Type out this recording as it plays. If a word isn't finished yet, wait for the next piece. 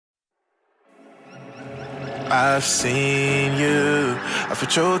I've seen you. I've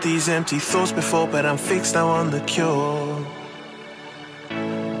patrolled these empty thoughts before, but I'm fixed now on the cure.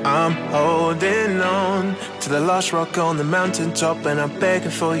 I'm holding on to the last rock on the mountaintop, and I'm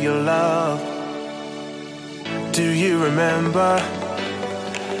begging for your love. Do you remember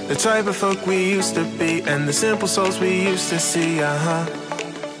the type of folk we used to be, and the simple souls we used to see?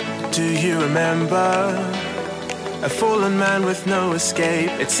 Do you remember a fallen man with no escape?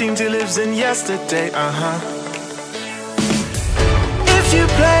 It seems he lives in yesterday. If you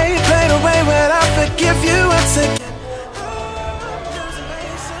played away, well, I forgive you once again.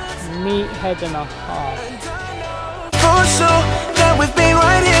 Meat head and a half. For sure that we've been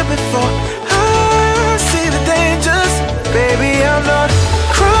right here before. I see the dangers, baby. I'm not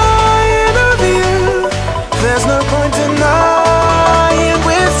crying over you. There's no point denying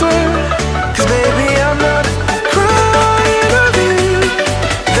we're through. 'Cause baby, I'm not crying over you.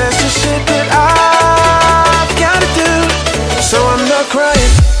 There's just shit that I've gotta do, so I'm not crying.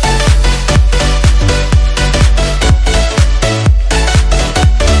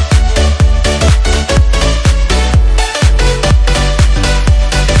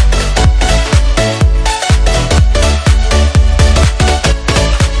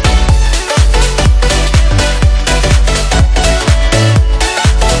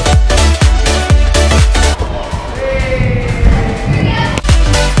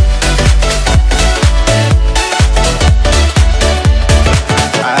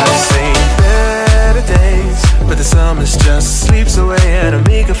 Just sleeps away and I'm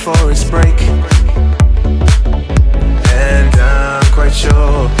eager for its break. And I'm quite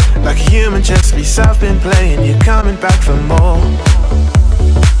sure, like a human chess piece I've been playing, you're coming back for more.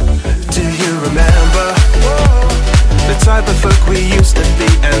 Do you remember the type of folk we used to be,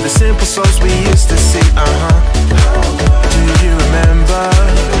 and the simple souls we used to see? Do you remember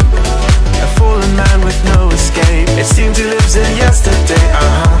a fallen man with no escape? It seems he lives in yesterday.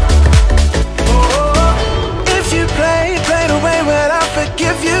 Played away, well, I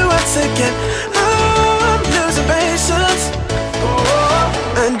forgive you once again. I'm losing patience,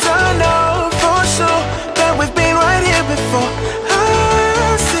 and I know for sure that we've been right here before.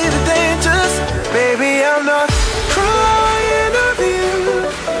 I see the dangers, baby, I'm not crying over you.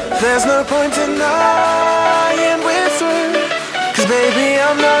 There's no point denying we're through. 'Cause baby,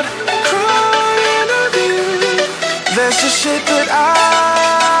 I'm not crying over you. There's just shit that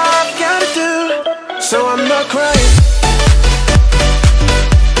I've gotta do, so I'm not crying.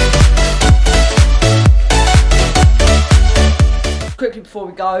 Quickly before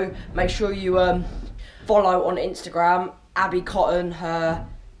we go, make sure you follow on Instagram, Abby Cotton. Her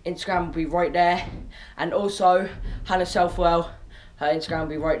Instagram will be right there, and also Hannah Selfwell, her Instagram will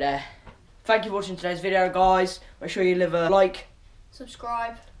be right there. Thank you for watching today's video, guys. Make sure you leave a like,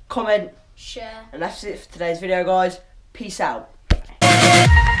 subscribe, comment, share, and that's it for today's video, guys. Peace out.